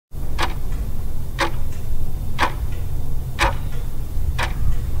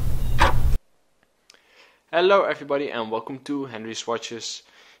Hello everybody and welcome to Henry's Watches.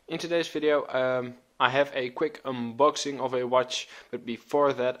 In today's video I have a quick unboxing of a watch, but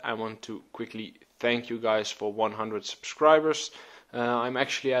before that I want to quickly thank you guys for 100 subscribers. I'm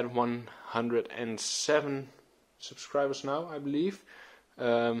actually at 107 subscribers now, I believe.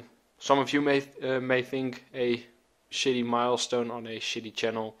 Some of you may think a shitty milestone on a shitty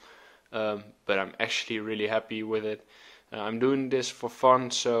channel, but I'm actually really happy with it. I'm doing this for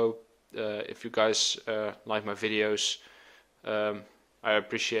fun, so if you guys like my videos, I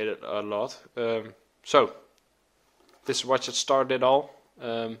appreciate it a lot. So this watch that started it all.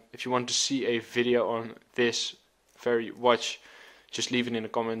 If you want to see a video on this very watch, just leave it in the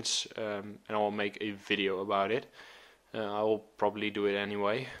comments and I will make a video about it. I will probably do it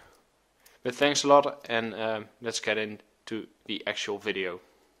anyway. But thanks a lot, and let's get into the actual video.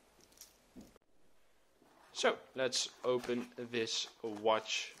 So let's open this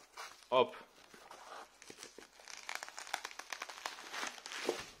watch up.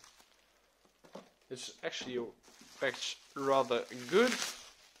 It's actually packaged rather good.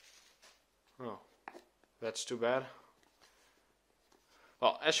 Oh, that's too bad.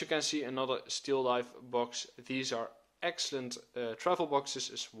 Well, as you can see, another Steeldive box. These are excellent travel boxes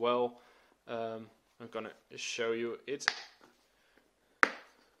as well. I'm gonna show you it.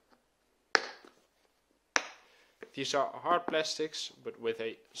 These are hard plastics but with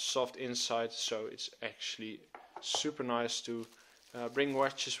a soft inside, so it's actually super nice to bring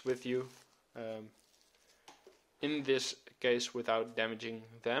watches with you, in this case without damaging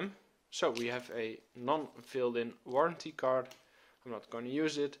them. So we have a non-filled-in warranty card. I'm not going to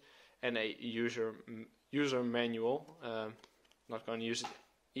use it, and a user manual. Not going to use it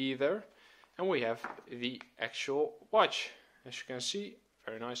either. And we have the actual watch. As you can see,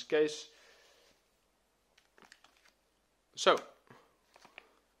 very nice case. So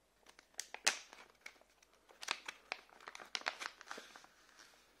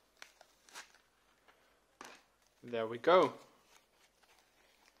there we go.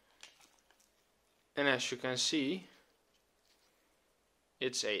 And as you can see,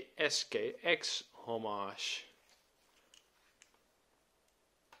 it's a SKX homage.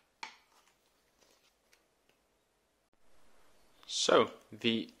 So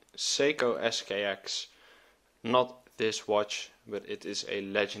the Seiko SKX, not this watch, but it is a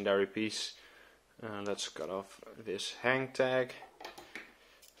legendary piece. Let's cut off this hang tag.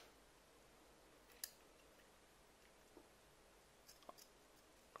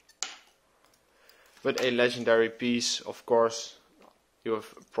 But a legendary piece, of course. You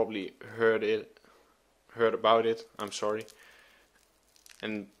have probably heard about it. I'm sorry.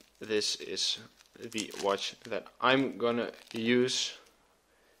 And this is the watch that I'm gonna use.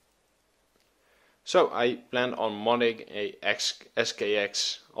 So I planned on modding a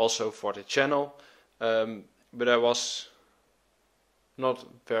SKX also for the channel, but I was not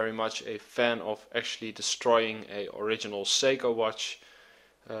very much a fan of actually destroying a original Seiko watch.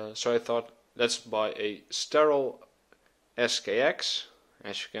 So I thought, let's buy a sterile SKX.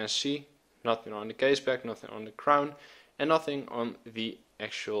 As you can see, nothing on the case back, nothing on the crown, and nothing on the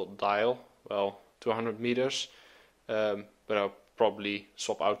actual dial. Well, 200 meters, but I'll probably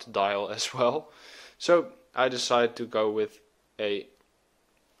swap out the dial as well. So I decided to go with a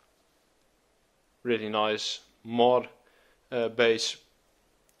really nice mod base.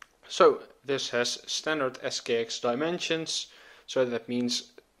 So this has standard SKX dimensions, so that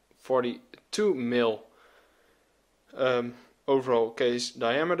means 42 mil overall case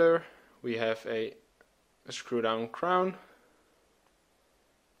diameter. We have a screw down crown.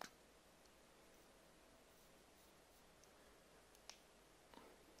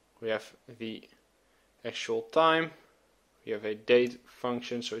 We have the actual time. We have a date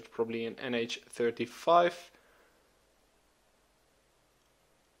function, so it's probably an NH35.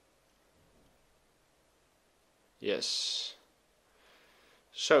 Yes.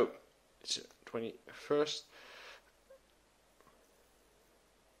 So it's 21st.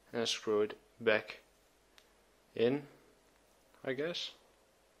 And screw it back in, I guess.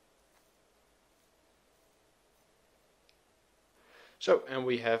 So, and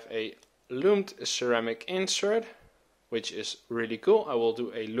we have a loomed ceramic insert, which is really cool. I will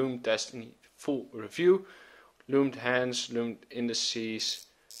do a loom test in full review. Loomed hands, loomed indices.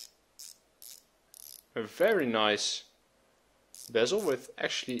 A very nice bezel with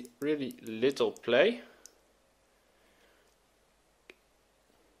actually really little play.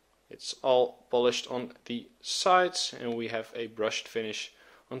 It's all polished on the sides, and we have a brushed finish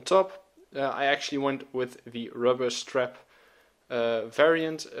on top. I actually went with the rubber strap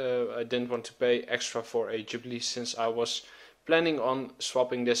variant. I didn't want to pay extra for a Jubilee since I was planning on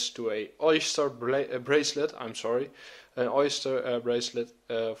swapping this to a oyster bracelet. I'm sorry, an oyster bracelet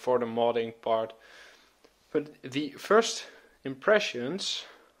for the modding part. But the first impressions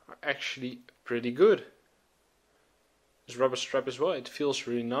are actually pretty good. This rubber strap as well, it feels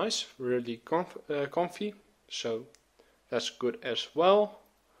really nice, really comfy, so that's good as well.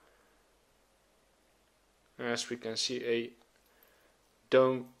 As we can see, a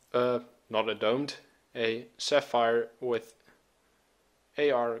dome, not a domed, a sapphire with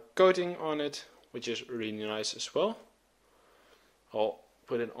AR coating on it, which is really nice as well. I'll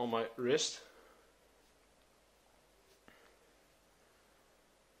put it on my wrist.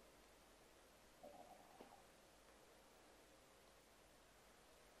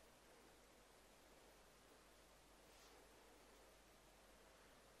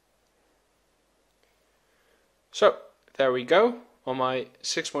 So there we go. On my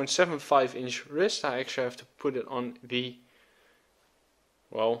 6.75 inch wrist, I actually have to put it on the,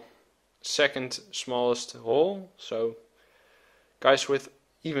 well, second smallest hole. So guys with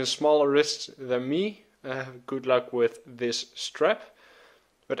even smaller wrists than me, good luck with this strap.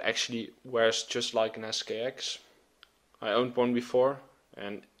 But actually wears just like an SKX. I owned one before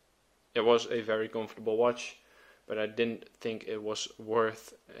and it was a very comfortable watch, but I didn't think it was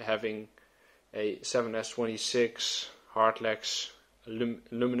worth having a 7S26 hardlex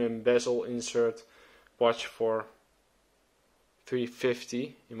aluminum bezel insert watch for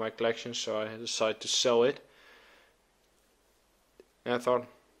 $350 in my collection, so I decided to sell it. And I thought,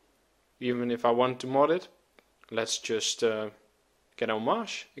 even if I want to mod it, let's just get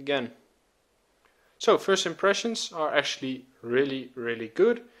homage again. So first impressions are actually really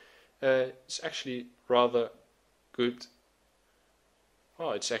good. It's actually rather good.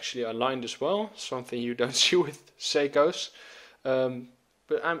 Oh, it's actually aligned as well, something you don't see with Seikos.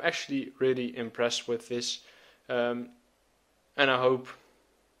 But I'm actually really impressed with this, and I hope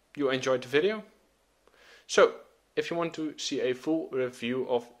you enjoyed the video. So, if you want to see a full review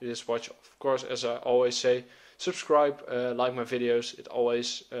of this watch, of course, as I always say, subscribe, like my videos. It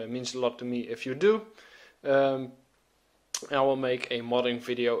always means a lot to me if you do. I will make a modding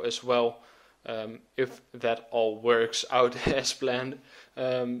video as well, if that all works out as planned,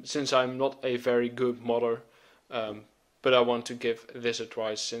 since I'm not a very good modder, but I want to give this a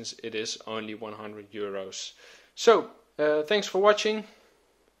try since it is only €100. So thanks for watching,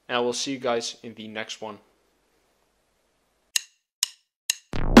 and I will see you guys in the next one.